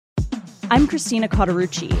I'm Christina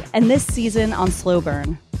Cauterucci, and this season on Slow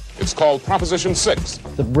Burn. It's called Proposition 6.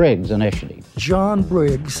 The Briggs Initiative. John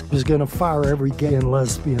Briggs is going to fire every gay and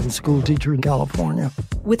lesbian school teacher in California.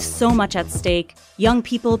 With so much at stake, young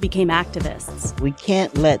people became activists. We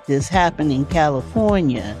can't let this happen in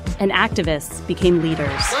California. And activists became leaders.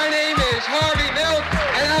 My name is Harvey Milk,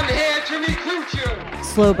 and I'm here to recruit you.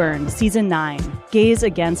 Slow Burn, Season 9, Gays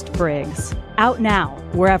Against Briggs. Out now,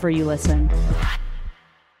 wherever you listen.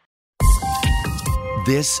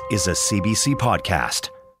 This is a CBC podcast.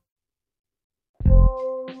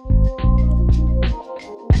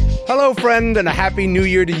 Hello, friend, and a happy new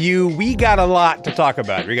year to you. We got a lot to talk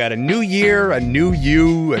about. We got a new year, a new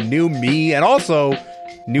you, a new me, and also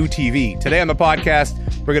new TV. Today on the podcast,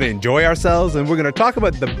 we're going to enjoy ourselves, and we're going to talk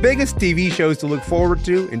about the biggest TV shows to look forward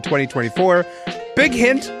to in 2024. Big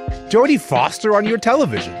hint, Jodie Foster on your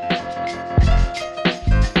television.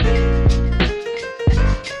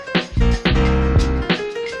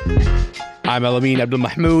 I'm Elamin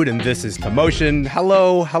Abdelmahmoud, and this is Commotion.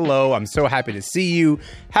 Hello. I'm so happy to see you.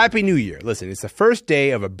 Happy New Year. Listen, it's the first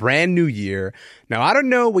day of a brand new year. Now, I don't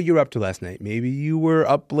know what you were up to last night. Maybe you were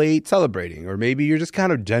up late celebrating, or maybe you're just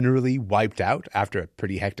kind of generally wiped out after a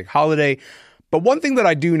pretty hectic holiday. But one thing that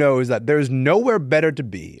I do know is that there's nowhere better to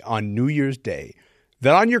be on New Year's Day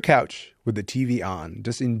than on your couch with the TV on,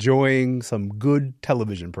 just enjoying some good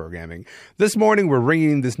television programming. This morning, we're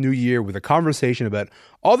ringing this new year with a conversation about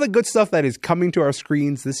all the good stuff that is coming to our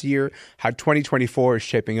screens this year, how 2024 is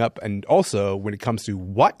shaping up, and also when it comes to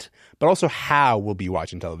what, but also how we'll be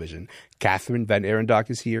watching television. Kathryn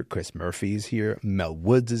VanArendonk is here. Chris Murphy is here. Mel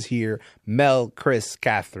Woods is here. Mel, Chris,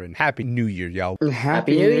 Kathryn. Happy New Year, y'all.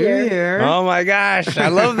 Happy New Year. Oh my gosh. I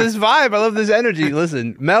love this vibe. I love this energy.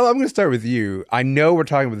 Listen, Mel, I'm going to start with you. I know we're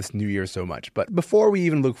talking about this new year so much, but before we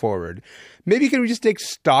even look forward, maybe can we just take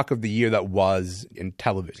stock of the year that was in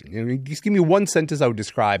television? You know, just give me one sentence that would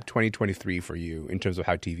describe 2023 for you in terms of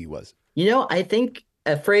how TV was. You know, I think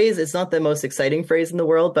a phrase, it's not the most exciting phrase in the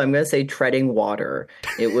world, but I'm going to say treading water.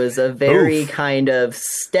 It was a very kind of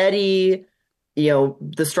steady, you know,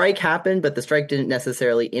 the strike happened, but the strike didn't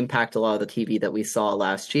necessarily impact a lot of the TV that we saw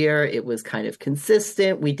last year. It was kind of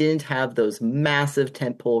consistent. We didn't have those massive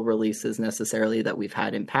tentpole releases necessarily that we've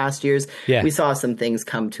had in past years. Yeah. We saw some things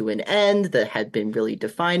come to an end that had been really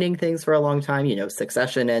defining things for a long time. You know,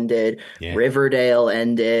 Succession ended, Riverdale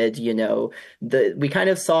ended, you know, we kind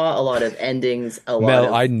of saw a lot of endings.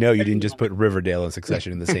 Mel, I know you didn't just put Riverdale and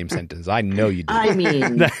Succession in the same sentence. I know you did. I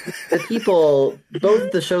mean, the people,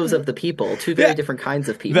 both the shows of the people, two very different kinds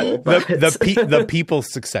of people. The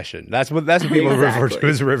people's Succession. That's what people refer to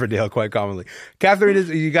as Riverdale quite commonly. Kathryn,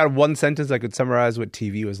 you got one sentence that could summarize what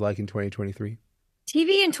TV was like in 2023?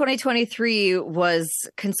 TV in 2023 was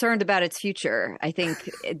concerned about its future. I think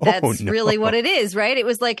that's really what it is, right? It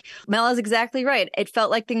was like, Mel is exactly right. It felt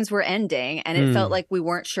like things were ending, and it felt like we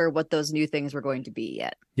weren't sure what those new things were going to be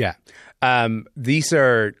yet. Yeah. These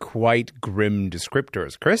are quite grim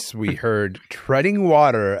descriptors. Chris, we heard treading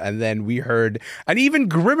water, and then we heard an even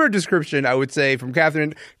grimmer description, I would say, from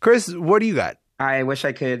Kathryn. Chris, what do you got? I wish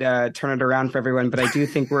I could turn it around for everyone, but I do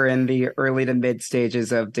think we're in the early to mid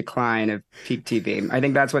stages of decline of peak TV. I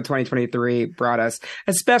think that's what 2023 brought us,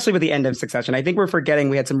 especially with the end of Succession. I think we're forgetting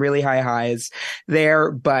we had some really high highs there,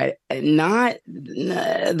 but not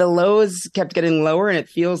the lows kept getting lower, and it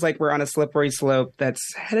feels like we're on a slippery slope that's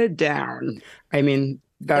headed down. I mean,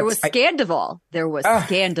 there was Scandival.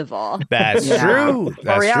 That's true.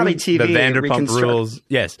 That's reality true. TV. The Vanderpump Rules.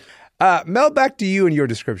 Yes. Mel, back to you and your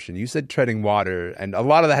description. You said treading water, and a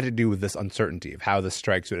lot of that had to do with this uncertainty of how the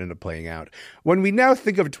strikes would end up playing out. When we now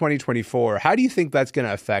think of 2024, how do you think that's going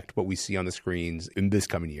to affect what we see on the screens in this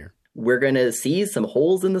coming year? We're going to see some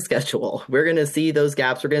holes in the schedule. We're going to see those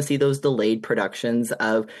gaps. We're going to see those delayed productions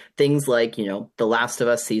of things like, you know, The Last of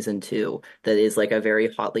Us Season 2. That is like a very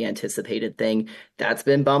hotly anticipated thing. That's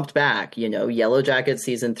been bumped back. You know, Yellow Jackets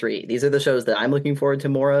Season 3. These are the shows that I'm looking forward to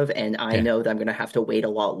more of. And I know that I'm going to have to wait a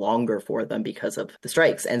lot longer for them because of the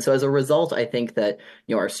strikes. And so as a result, I think that,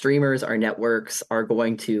 you know, our streamers, our networks are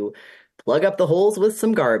going to plug up the holes with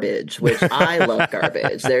some garbage, which I love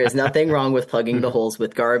garbage. There is nothing wrong with plugging the holes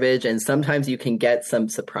with garbage. And sometimes you can get some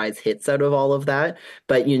surprise hits out of all of that.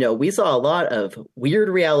 But, you know, we saw a lot of weird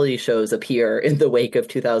reality shows appear in the wake of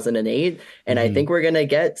 2008. And I think we're going to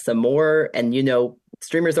get some more. And, you know,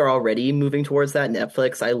 streamers are already moving towards that.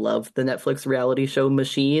 Netflix, I love the Netflix reality show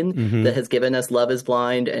machine that has given us Love is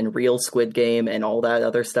Blind and Real Squid Game and all that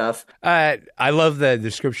other stuff. I love the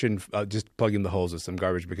description, just plugging the holes with some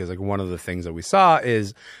garbage, because like one of the things that we saw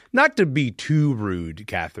is, not to be too rude,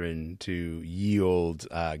 Kathryn, to yield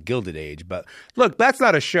Gilded Age, but look, that's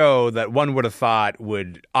not a show that one would have thought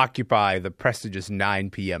would occupy the prestigious 9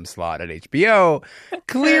 p.m. slot at HBO.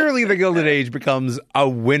 Clearly, the Gilded Age becomes a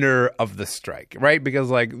winner of the strike, right? Because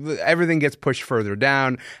like everything gets pushed further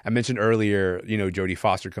down. I mentioned earlier, Jodie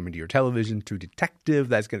Foster coming to your television, True Detective,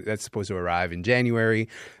 that's supposed to arrive in January.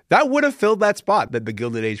 That would have filled that spot that the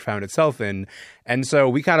Gilded Age found itself in. And so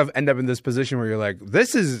we kind of end up in this position where you're like,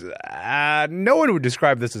 this is, no one would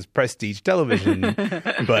describe this as prestige television,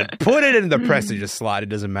 but put it in the prestigious slot. It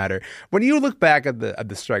doesn't matter. When you look back at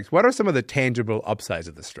the strikes, what are some of the tangible upsides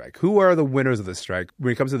of the strike? Who are the winners of the strike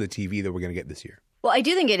when it comes to the TV that we're going to get this year? Well, I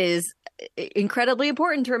do think it is incredibly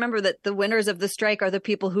important to remember that the winners of the strike are the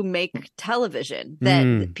people who make television,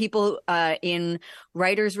 that people in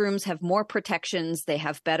writers' rooms have more protections, they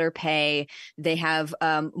have better pay, they have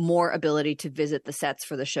more ability to visit the sets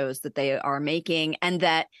for the shows that they are making, and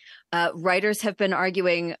that writers have been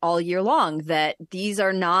arguing all year long that these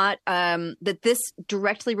are not, that this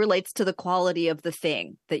directly relates to the quality of the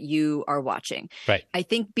thing that you are watching. Right. I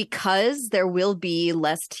think because there will be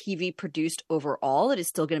less TV produced overall, it is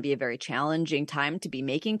still going to be a very challenging time to be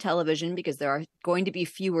making television because there are going to be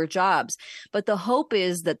fewer jobs. But the hope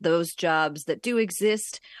is that those jobs that do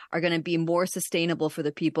exist are going to be more sustainable for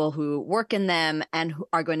the people who work in them and who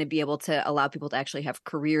are going to be able to allow people to actually have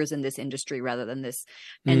careers in this industry rather than this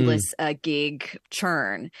endless gig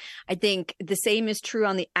churn. I think the same is true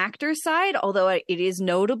on the actor side, although it is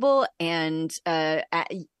notable and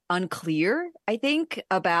unclear, I think,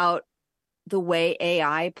 about the way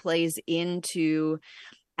AI plays into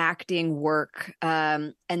acting work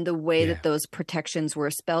and the way that those protections were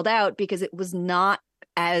spelled out, because it was not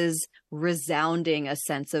as resounding a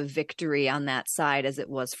sense of victory on that side as it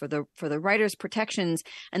was for the writers' protections.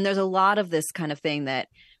 And there's a lot of this kind of thing that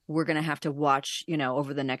we're going to have to watch,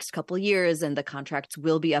 over the next couple of years, and the contracts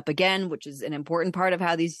will be up again, which is an important part of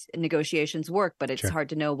how these negotiations work. But it's hard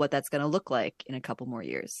to know what that's going to look like in a couple more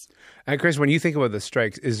years. And Chris, when you think about the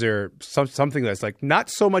strikes, is there something that's like not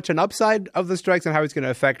so much an upside of the strikes and how it's going to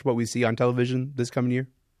affect what we see on television this coming year?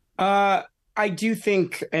 I do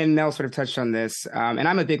think, and Mel sort of touched on this, and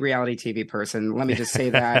I'm a big reality TV person. Let me just say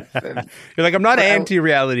that. You're like, I'm not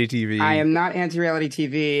anti-reality TV. I am not anti-reality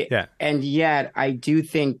TV. Yeah. And yet I do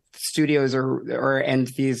think studios and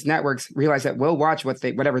these networks realize that we'll watch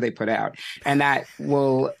whatever they put out. And that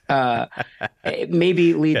will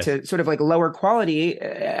maybe lead to sort of like lower quality.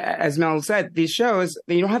 As Mel said, these shows,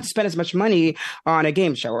 you don't have to spend as much money on a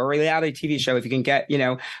game show or a reality TV show if you can get,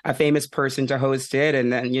 a famous person to host it,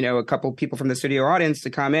 and then, a couple people from the studio audience to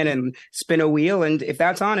come in and spin a wheel. And if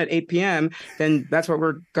that's on at 8 p.m., then that's what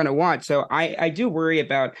we're going to watch. So I do worry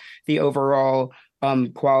about the overall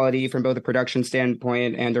quality from both a production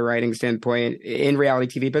standpoint and a writing standpoint in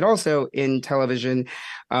reality TV, but also in television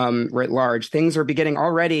writ large. Things are beginning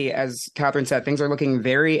already, as Kathryn said, things are looking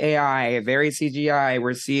very AI, very CGI.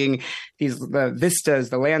 We're seeing the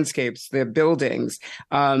vistas, the landscapes, the buildings.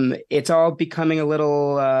 It's all becoming a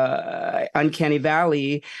little uncanny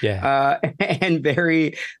valley and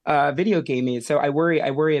very video gamey. So I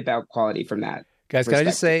worry about quality from that. Guys, can I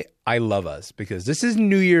just say I love us because this is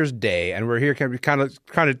New Year's Day and we're here kind of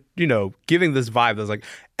giving this vibe that's like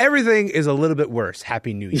everything is a little bit worse.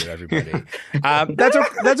 Happy New Year, everybody.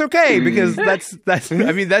 That's okay because that's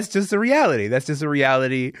just the reality. That's just the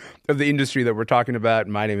reality of the industry that we're talking about.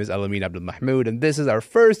 My name is Elamin Abdelmahmoud and this is our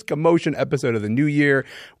first Commotion episode of the new year.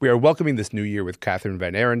 We are welcoming this new year with Kathryn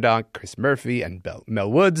VanArendonk, Chris Murphy, and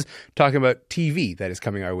Mel Woods talking about TV that is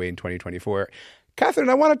coming our way in 2024. Kathryn,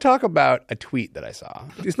 I want to talk about a tweet that I saw.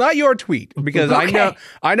 It's not your tweet because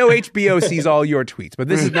I know HBO sees all your tweets, but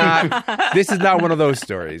this is not one of those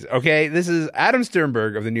stories. Okay, this is Adam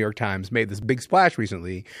Sternberg of the New York Times made this big splash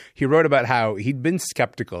recently. He wrote about how he'd been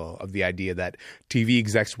skeptical of the idea that TV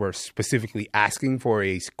execs were specifically asking for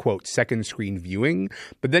a quote second screen viewing,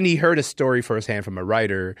 but then he heard a story firsthand from a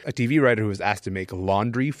TV writer who was asked to make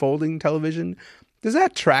laundry folding television. Does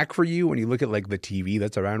that track for you when you look at like the TV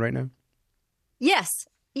that's around right now?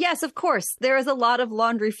 Yes, of course. There is a lot of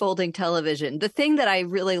laundry folding television. The thing that I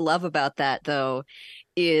really love about that, though,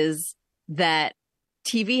 is that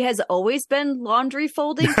TV has always been laundry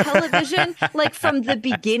folding television. Like from the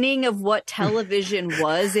beginning of what television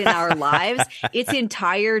was in our lives, its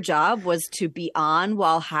entire job was to be on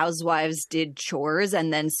while housewives did chores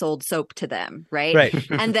and then sold soap to them, right?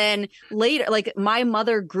 And then later, like my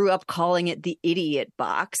mother grew up calling it the idiot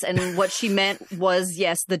box. And what she meant was,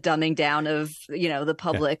 yes, the dumbing down of, the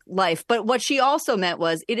public life. But what she also meant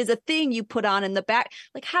was it is a thing you put on in the back.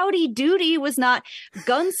 Like Howdy Doody was not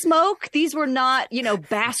Gunsmoke. These were not,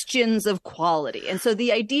 bastions of quality. And so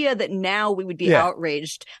the idea that now we would be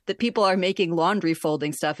outraged that people are making laundry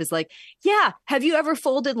folding stuff is like, yeah, have you ever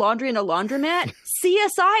folded laundry in a laundromat?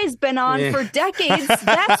 CSI has been on for decades.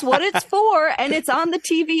 That's what it's for. And it's on the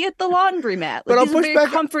TV at the laundromat. Like, but I'll this push is very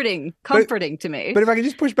back. comforting to me. But if I could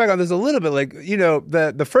just push back on this a little bit, like,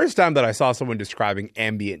 the first time that I saw someone describing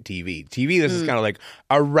ambient TV, this is kind of like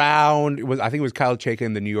around, I think it was Kyle Chaykin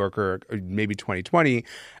in the New Yorker, maybe 2020.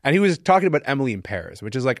 And he was talking about Emily in Paris,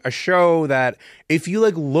 which is like a show that if you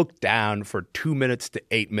like look down for 2 minutes to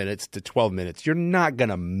 8 minutes to 12 minutes, you're not going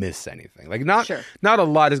to miss anything. Like not a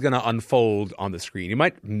lot is going to unfold on the screen. You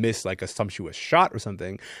might miss like a sumptuous shot or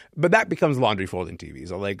something, but that becomes laundry folding TV.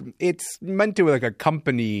 So like it's meant to like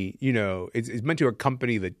accompany, it's meant to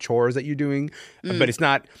accompany the chores that you're doing, but it's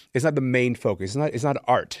not the main focus. It's not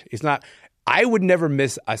art. It's not. I would never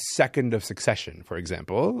miss a second of Succession, for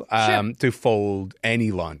example, to fold any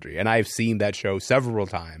laundry. And I've seen that show several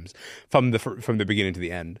times from the beginning to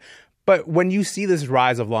the end. But when you see this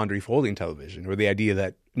rise of laundry folding television, or the idea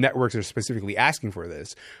that networks are specifically asking for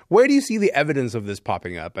this, where do you see the evidence of this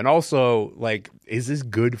popping up? And also, like, is this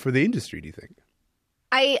good for the industry, do you think?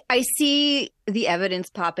 I see the evidence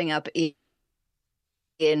popping up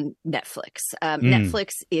in Netflix. Netflix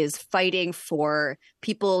is fighting for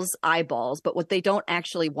people's eyeballs, but what they don't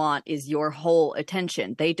actually want is your whole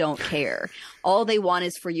attention. They don't care. All they want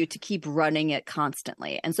is for you to keep running it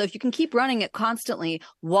constantly. And so if you can keep running it constantly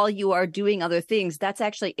while you are doing other things, that's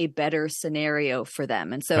actually a better scenario for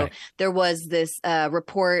them. And so there was this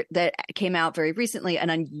report that came out very recently, an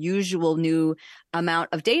unusual new amount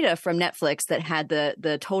of data from Netflix that had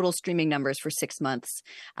the total streaming numbers for 6 months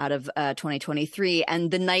out of 2023. And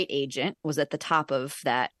The Night Agent was at the top of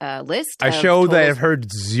that list. A show that I've heard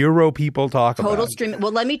zero people talk about. Total streaming.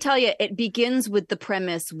 Well, let me tell you, it begins with the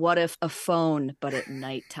premise, what if a phone, but at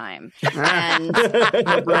nighttime? And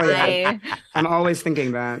I'm always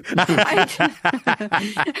thinking that.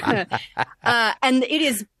 And it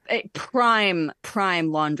is prime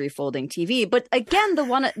laundry folding TV. But again,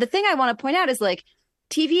 the thing I want to point out is like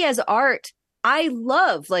TV as art. I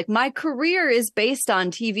love, like, my career is based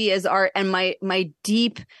on TV as art and my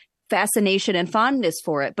deep fascination and fondness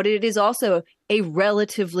for it. But it is also a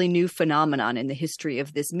relatively new phenomenon in the history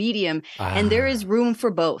of this medium. And there is room for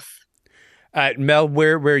both. Mel,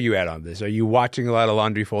 where are you at on this? Are you watching a lot of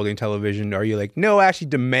laundry folding television? Or are you like, no, I actually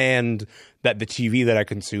demand that the TV that I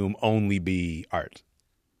consume only be art?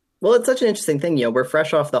 Well, it's such an interesting thing. We're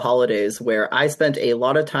fresh off the holidays where I spent a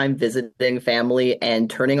lot of time visiting family and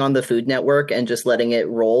turning on the Food Network and just letting it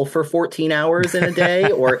roll for 14 hours in a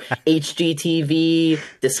day, or HGTV,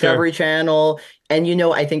 Discovery Channel. And,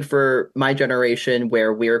 I think for my generation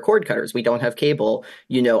where we're cord cutters, we don't have cable,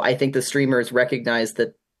 I think the streamers recognize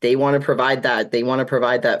that they want to provide that. They want to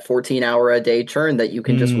provide that 14-hour-a-day churn that you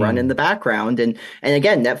can just run in the background. And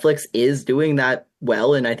again, Netflix is doing that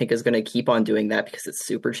well, and I think is going to keep on doing that because it's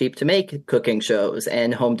super cheap to make cooking shows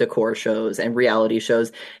and home decor shows and reality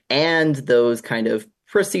shows and those kind of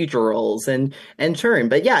procedurals and churn.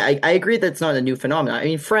 But yeah, I agree that it's not a new phenomenon. I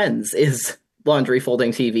mean, Friends is laundry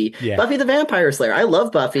folding TV. Yeah. Buffy the Vampire Slayer. I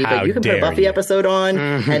love Buffy, but you can put a Buffy episode on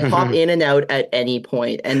and pop in and out at any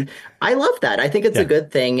point. And I love that. I think it's a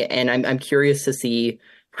good thing. And I'm curious to see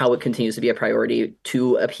how it continues to be a priority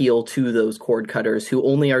to appeal to those cord cutters who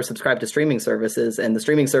only are subscribed to streaming services. And the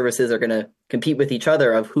streaming services are going to compete with each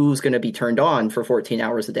other of who's going to be turned on for 14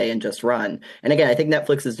 hours a day and just run. And again, I think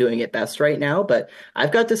Netflix is doing it best right now, but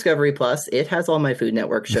I've got Discovery Plus. It has all my Food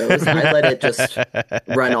Network shows. I let it just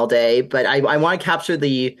run all day, but I want to capture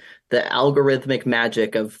the algorithmic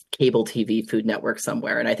magic of cable TV Food Network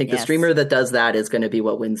somewhere. And I think the streamer that does that is going to be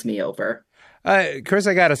what wins me over. Chris,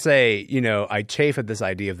 I got to say, I chafe at this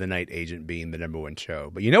idea of The Night Agent being the number one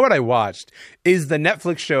show. But you know what I watched is the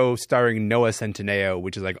Netflix show starring Noah Centineo,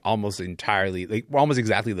 which is like almost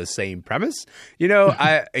exactly the same premise,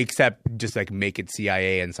 except just like make it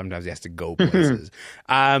CIA and sometimes he has to go places.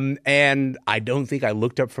 And I don't think I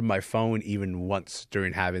looked up from my phone even once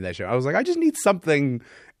during having that show. I was like, I just need something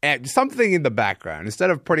and something in the background. Instead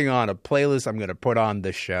of putting on a playlist, I'm going to put on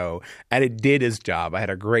the show. And it did its job. I had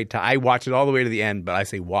a great time. I watched it all the way to the end, but I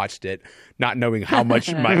say watched it, not knowing how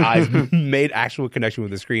much my eyes made actual connection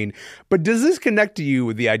with the screen. But does this connect to you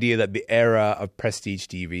with the idea that the era of prestige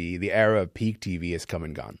TV, the era of peak TV has come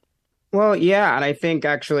and gone? Well, yeah, and I think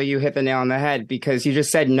actually you hit the nail on the head because you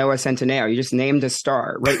just said Noah Centineo. You just named a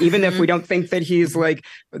star, right? Even if we don't think that he's like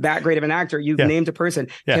that great of an actor, you've named a person.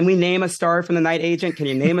 Yeah. Can we name a star from The Night Agent? Can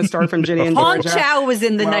you name a star from Ginny and Georgia? Hong Chow was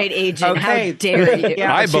in The Night Agent. Okay. How dare you?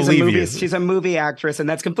 Yeah, I believe you. She's a movie actress, and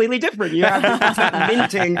that's completely different. You have it's not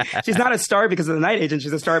minting. She's not a star because of The Night Agent.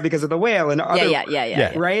 She's a star because of The Whale and other.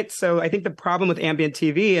 Yeah. Right? So I think the problem with ambient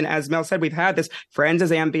TV, and as Mel said, we've had this. Friends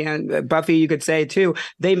is ambient. Buffy, you could say too.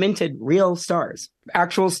 They minted real stars.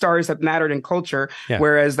 Actual stars that mattered in culture,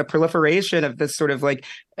 whereas the proliferation of this sort of like,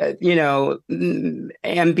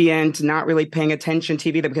 ambient, not really paying attention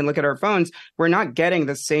TV that we can look at our phones, we're not getting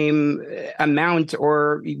the same amount,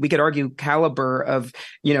 or we could argue caliber of,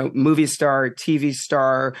 movie star, TV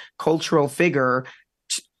star, cultural figure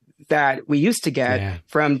that we used to get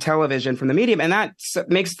from television, from the medium. And that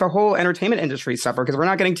makes the whole entertainment industry suffer because we're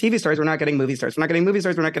not getting TV stars. We're not getting movie stars. We're not getting movie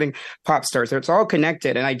stars. We're not getting pop stars. So it's all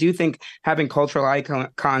connected. And I do think having cultural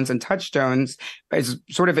icons and touchstones is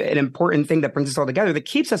sort of an important thing that brings us all together, that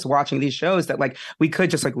keeps us watching these shows that like we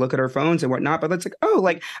could just like look at our phones and whatnot. But it's like, oh,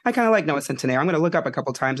 like I kind of like Noah Centineo. I'm going to look up a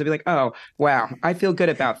couple times and be like, oh, wow, I feel good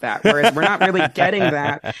about that. Whereas we're not really getting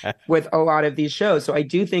that with a lot of these shows. So I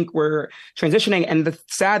do think we're transitioning. And the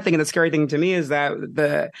sad thing and the scary thing to me is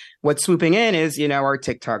that what's swooping in is, our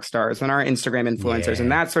TikTok stars and our Instagram influencers.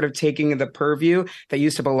 And that's sort of taking the purview that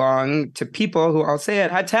used to belong to people who, I'll say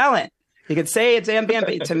it, had talent. You could say it's ambient,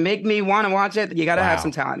 but to make me want to watch it, you got to have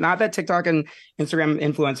some talent. Not that TikTok and Instagram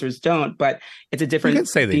influencers don't, but it's a different. You can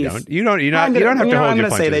say they don't. You don't have to hold your punches. I'm going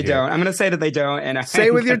to say they here. don't. I'm going to say that they don't. And say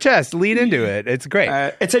it with your chest. Lean into it. It's great.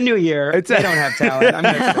 It's a new year. They don't have talent. I'm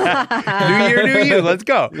going to say. New year, new you. Let's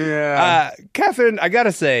go. Yeah. Kathryn, I got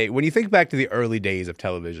to say, when you think back to the early days of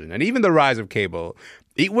television and even the rise of cable,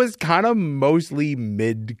 it was kind of mostly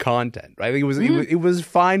mid content, right? It was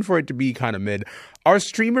fine for it to be kind of mid. Are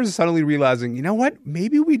streamers suddenly realizing, you know what?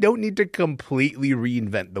 Maybe we don't need to completely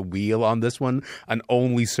reinvent the wheel on this one and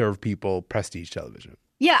only serve people prestige television?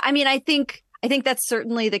 Yeah, I mean, I think that's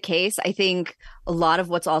certainly the case. I think a lot of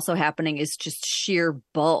what's also happening is just sheer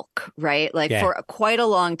bulk, right? Like for quite a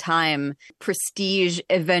long time, prestige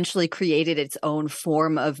eventually created its own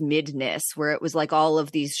form of midness, where it was like all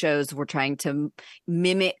of these shows were trying to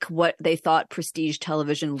mimic what they thought prestige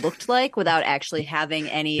television looked like without actually having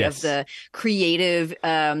any of the creative,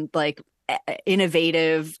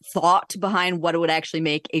 innovative thought behind what it would actually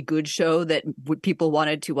make a good show that people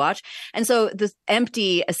wanted to watch. And so this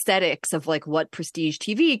empty aesthetics of like what prestige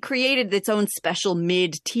TV created its own special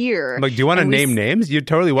mid-tier. Like, do you want to name names? You're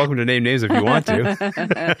totally welcome to name names if you want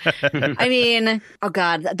to. I mean, oh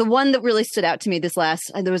God, the one that really stood out to me it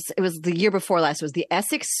was the year before last, was the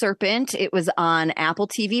Essex Serpent. It was on Apple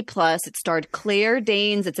TV Plus. It starred Claire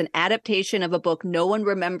Danes. It's an adaptation of a book. No one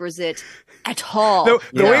remembers it at all.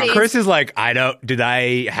 The way Chris is like, did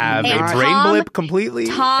I have a brain blip completely?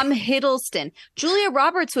 Tom Hiddleston. Julia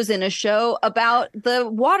Roberts was in a show about the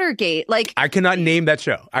Watergate. Like, I cannot name that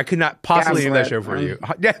show. I could not possibly name that show for you.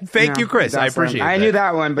 Thank you, Chris. I appreciate it. I knew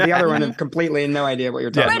that one, but the other one is completely no idea what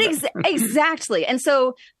you're talking about. Exactly. And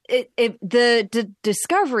so the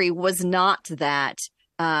discovery was not that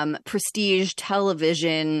prestige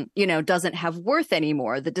television, doesn't have worth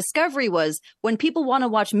anymore. The discovery was when people want to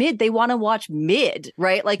watch mid, they want to watch mid,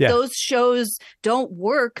 right? Like those shows don't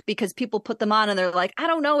work because people put them on and they're like, I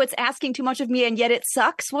don't know, it's asking too much of me and yet it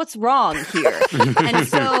sucks. What's wrong here? And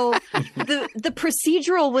so the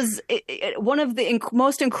procedural was one of the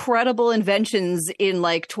most incredible inventions in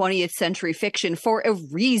like 20th century fiction for a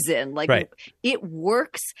reason. Like it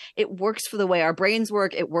works. It works for the way our brains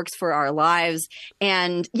work. It works for our lives.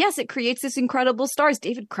 And yes, it creates this incredible stars.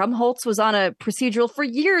 David Krumholtz was on a procedural for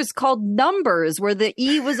years called Numbers, where the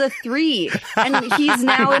E was a 3, and he's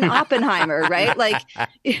now in Oppenheimer, right? Like,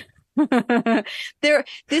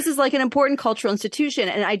 this is like an important cultural institution.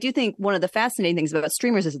 And I do think one of the fascinating things about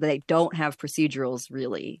streamers is that they don't have procedurals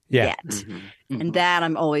really yet. Mm-hmm. And that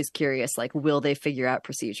I'm always curious, like, will they figure out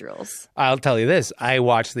procedurals? I'll tell you this. I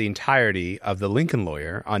watched the entirety of The Lincoln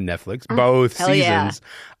Lawyer on Netflix, both seasons. Yeah.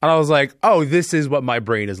 And I was like, oh, this is what my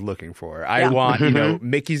brain is looking for. I want,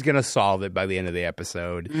 Mickey's going to solve it by the end of the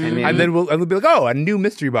episode. Mm-hmm. And then we'll be like, oh, a new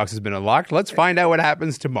mystery box has been unlocked. Let's find out what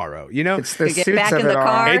happens tomorrow. It's the get suits back of in the it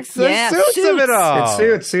car. all. It's the Suits of it all. It's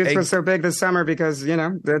Suits. Suits was so big this summer because,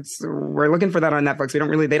 we're looking for that on Netflix.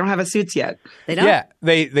 They don't have a Suits yet. They don't? Yeah,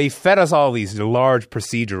 they fed us all these large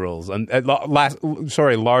procedurals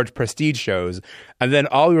and large prestige shows. And then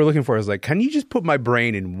all we were looking for is like, can you just put my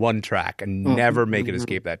brain in one track and never make it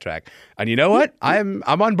escape that track? And you know what? I'm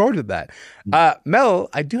on board with that. Mel,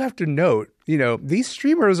 I do have to note, these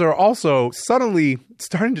streamers are also suddenly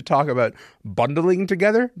starting to talk about bundling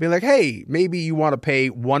together. Being like, hey, maybe you want to pay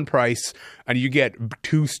one price and you get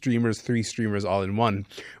 2 streamers, 3 streamers all in one,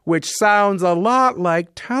 which sounds a lot like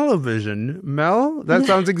television, Mel. That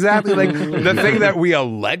sounds exactly like the thing that we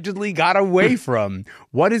allegedly got away from.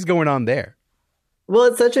 What is going on there? Well,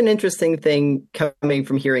 it's such an interesting thing coming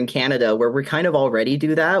from here in Canada where we kind of already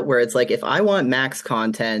do that, where it's like, if I want Max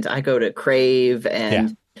content, I go to Crave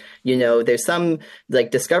and there's some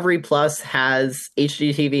like Discovery Plus has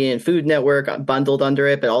HGTV and Food Network bundled under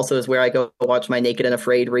it, but also is where I go watch my Naked and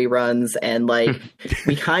Afraid reruns. And like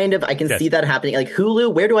I can see that happening. Like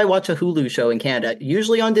Hulu, where do I watch a Hulu show in Canada?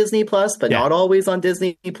 Usually on Disney Plus, but not always on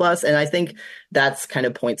Disney Plus. And I think that's kind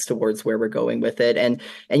of points towards where we're going with it. And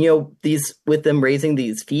these, with them raising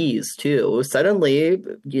these fees too, suddenly,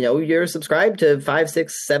 you're subscribed to 5,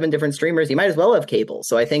 6, 7 different streamers. You might as well have cable.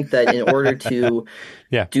 So I think that in order to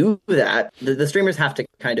do that, the streamers have to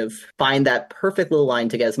kind of find that perfect little line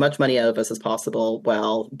to get as much money out of us as possible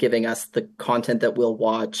while giving us the content that we'll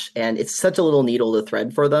watch. And it's such a little needle to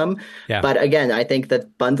thread for them. Yeah. But again, I think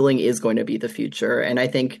that bundling is going to be the future. And I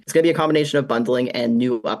think it's going to be a combination of bundling and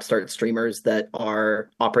new upstart streamers that are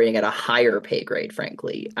operating at a higher pay grade,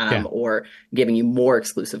 frankly, or giving you more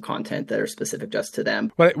exclusive content that are specific just to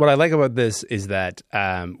them. What I like about this is that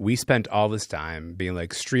we spent all this time being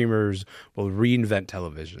like, streamers will reinvent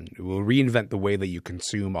television. It will reinvent the way that you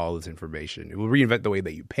consume all this information. It will reinvent the way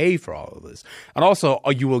that you pay for all of this. And also,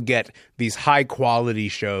 you will get these high-quality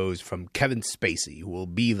shows from Kevin Spacey, who will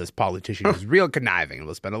be this politician who's real conniving and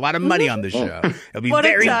will spend a lot of money on the show. It'll be what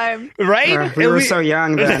very, a time. Right? We were so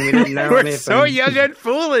young then. We didn't know we were anything. so young and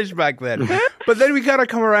foolish back then. But then we kind of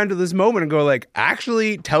come around to this moment and go like,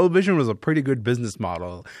 actually, television was a pretty good business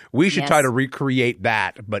model. We should try to recreate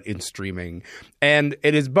that, but in streaming. And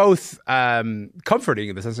it is both comforting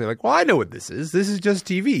in the sense of like, well, I know what this is. This is just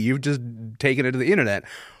TV. You've just taken it to the internet.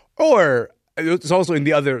 Or it's also in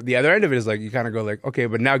the other end of it is like, you kind of go like, okay,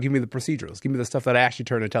 but now give me the procedurals. Give me the stuff that I actually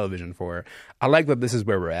turn to television for. I like that this is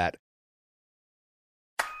where we're at.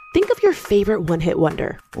 Think of your favorite one-hit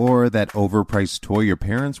wonder. Or that overpriced toy your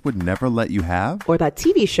parents would never let you have. Or that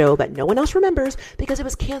TV show that no one else remembers because it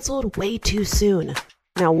was canceled way too soon.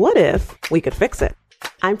 Now, what if we could fix it?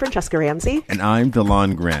 I'm Francesca Ramsey. And I'm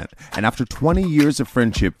DeLon Grant. And after 20 years of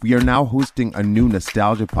friendship, we are now hosting a new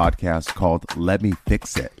nostalgia podcast called Let Me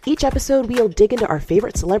Fix It. Each episode, we'll dig into our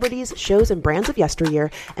favorite celebrities, shows, and brands of yesteryear,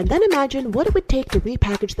 and then imagine what it would take to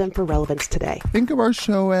repackage them for relevance today. Think of our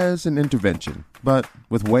show as an intervention, but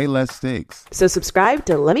with way less stakes. So subscribe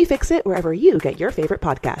to Let Me Fix It wherever you get your favorite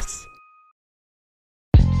podcasts.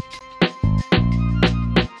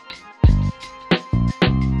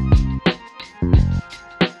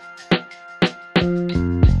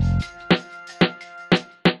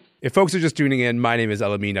 If folks are just tuning in, my name is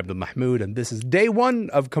Elamin Abdelmahmoud, and this is day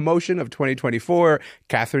 1 of Commotion of 2024.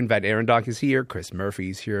 Kathryn VanArendonk is here, Chris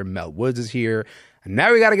Murphy's here, Mel Woods is here. And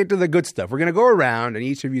now we got to get to the good stuff. We're going to go around, and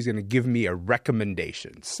each of you is going to give me a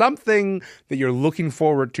recommendation, something that you're looking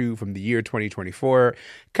forward to from the year 2024.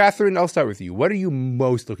 Kathryn, I'll start with you. What are you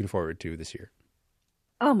most looking forward to this year?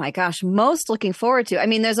 Oh my gosh, most looking forward to. I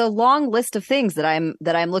mean, there's a long list of things that I'm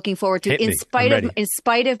looking forward to in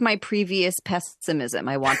spite of my previous pessimism.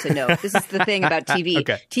 I want to know. This is the thing about TV.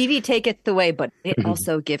 Okay. TV taketh away, but it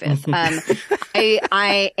also giveth.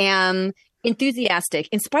 I am enthusiastic,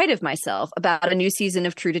 in spite of myself, about a new season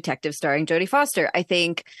of True Detective starring Jodie Foster. I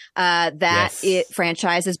think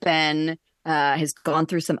franchise has gone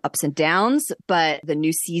through some ups and downs, but the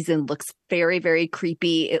new season looks very, very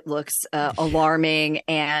creepy. It looks alarming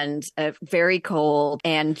and very cold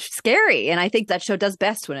and scary. And I think that show does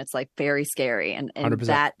best when it's like very scary. And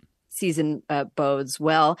that season bodes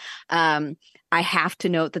well. I have to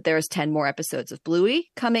note that there's 10 more episodes of Bluey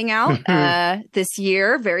coming out this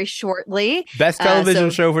year, very shortly. Best television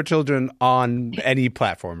show for children on any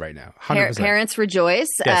platform right now. 100%. Parents rejoice.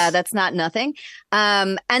 Yes. That's not nothing.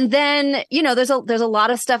 And then, there's a lot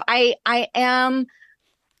of stuff. I am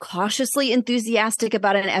cautiously enthusiastic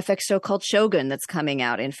about an FX show called Shogun that's coming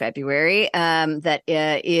out in February. That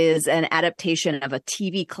is an adaptation of a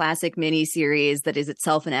TV classic miniseries that is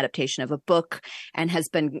itself an adaptation of a book and has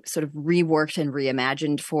been sort of reworked and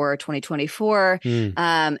reimagined for 2024.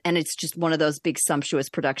 And it's just one of those big sumptuous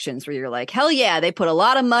productions where you're like, hell yeah, they put a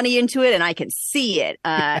lot of money into it and I can see it.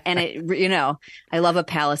 And it, I love a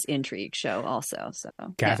palace intrigue show also. So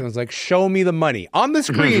Kathryn's like, show me the money on the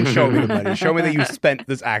screen. Show me the money. Show me that you spent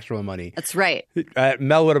this actual money. That's right.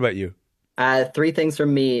 Mel, what about you? 3 things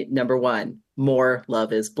from me. Number 1, more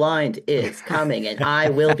Love is Blind is coming, and I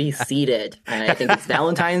will be seated. And I think it's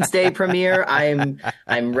Valentine's Day premiere. I'm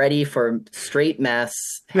ready for straight mess,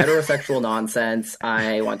 heterosexual nonsense.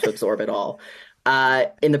 I want to absorb it all.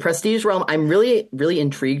 In the prestige realm, I'm really, really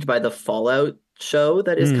intrigued by the Fallout show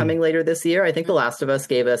that is coming later this year. I think The Last of Us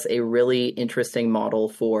gave us a really interesting model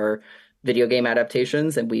for video game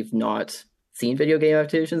adaptations, and we've not seen video game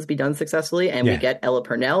adaptations be done successfully. And we get Ella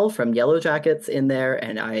Purnell from Yellow Jackets in there,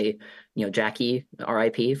 and Jackie,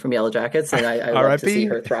 R.I.P. from Yellow Jackets, and I love to see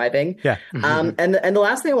her thriving. Yeah. And the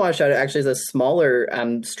last thing I want to shout out actually is a smaller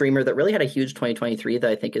streamer that really had a huge 2023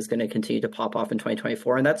 that I think is going to continue to pop off in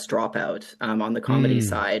 2024, and that's Dropout on the comedy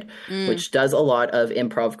side, which does a lot of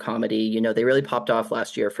improv comedy. They really popped off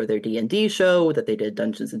last year for their D&D show that they did,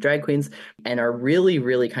 Dungeons and Drag Queens, and are really,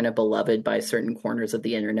 really kind of beloved by certain corners of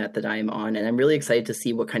the internet that I'm on. And I'm really excited to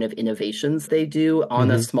see what kind of innovations they do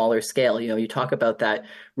on a smaller scale. You talk about that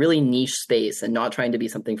really niche space and not trying to be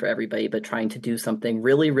something for everybody, but trying to do something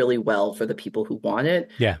really, really well for the people who want it.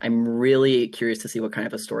 Yeah. I'm really curious to see what kind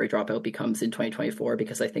of a story Dropout becomes in 2024,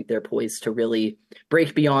 because I think they're poised to really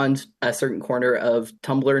break beyond a certain corner of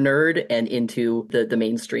Tumblr nerd and into the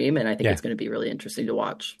mainstream. And I think it's going to be really interesting to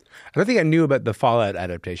watch. I don't think I knew about the Fallout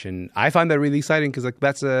adaptation. I find that really exciting because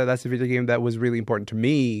that's a video game that was really important to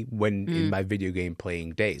me when in my video game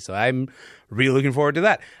playing days. So I'm really looking forward to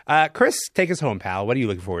that. Chris, take us home, pal. What are you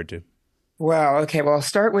looking forward to? Well, okay. Well, I'll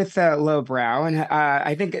start with Lowbrow. And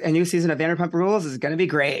I think a new season of Vanderpump Rules is going to be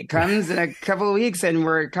great. It comes in a couple of weeks, and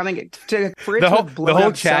we're coming to the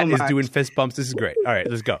whole chat is doing fist bumps. This is great. All right,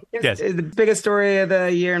 let's go. Yes. The biggest story of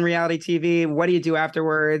the year in reality TV. What do you do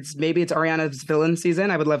afterwards? Maybe it's Ariana's villain season.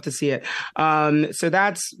 I would love to see it. So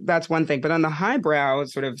that's one thing. But on the highbrow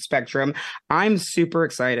sort of spectrum, I'm super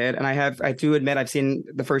excited. And I do admit I've seen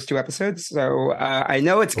the first 2 episodes. So I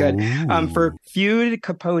know it's good. For Feud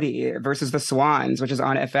Capote versus The Swans, which is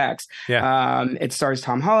on FX. Yeah. It stars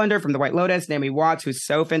Tom Hollander from The White Lotus, Naomi Watts, who's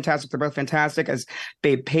so fantastic. They're both fantastic, as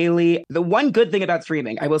Babe Paley. The one good thing about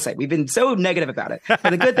streaming, I will say, we've been so negative about it,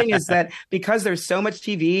 but the good thing is that because there's so much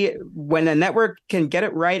TV, when a network can get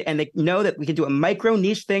it right and they know that we can do a micro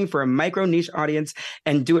niche thing for a micro niche audience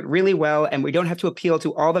and do it really well, and we don't have to appeal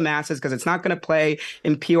to all the masses because it's not going to play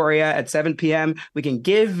in Peoria at 7 p.m. We can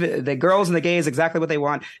give the girls and the gays exactly what they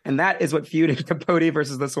want, and that is what Feud and Capote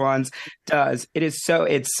versus The Swans does. It's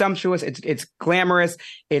sumptuous, it's glamorous,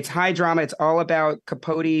 it's high drama. It's all about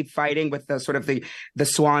Capote fighting with the sort of the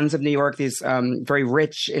swans of New York, these very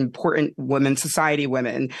rich, important women, society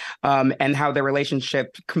women, and how their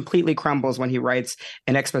relationship completely crumbles when he writes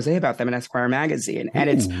an expose about them in Esquire magazine. And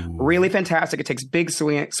it's really fantastic. It takes big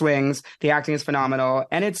swings. The acting is phenomenal,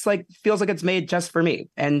 and it's like feels like it's made just for me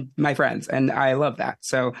and my friends, and I love that.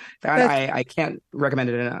 So I can't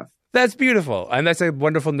recommend it enough. That's beautiful. And that's a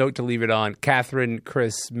wonderful note to leave it on. Kathryn,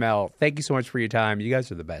 Chris, Mel, thank you so much for your time. You guys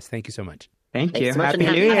are the best. Thank you so much. Thank you. So Happy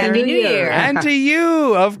New Year. Happy New Year. And to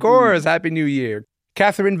you, of course. Happy New Year.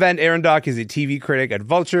 Kathryn VanArendonk is a TV critic at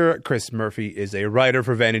Vulture. Chris Murphy is a writer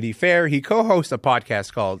for Vanity Fair. He co-hosts a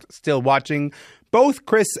podcast called Still Watching. Both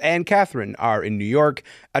Chris and Kathryn are in New York.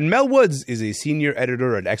 And Mel Woods is a senior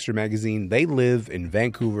editor at Extra Magazine. They live in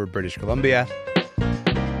Vancouver, British Columbia.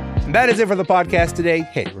 And that is it for the podcast today.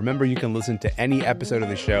 Hey, remember you can listen to any episode of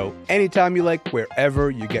the show anytime you like, wherever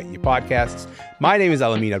you get your podcasts. My name is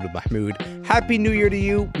Elamin Abdelmahmoud. Happy New Year to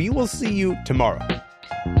you. We will see you tomorrow.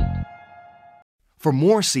 For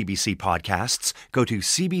more CBC podcasts, go to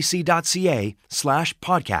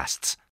cbc.ca/podcasts.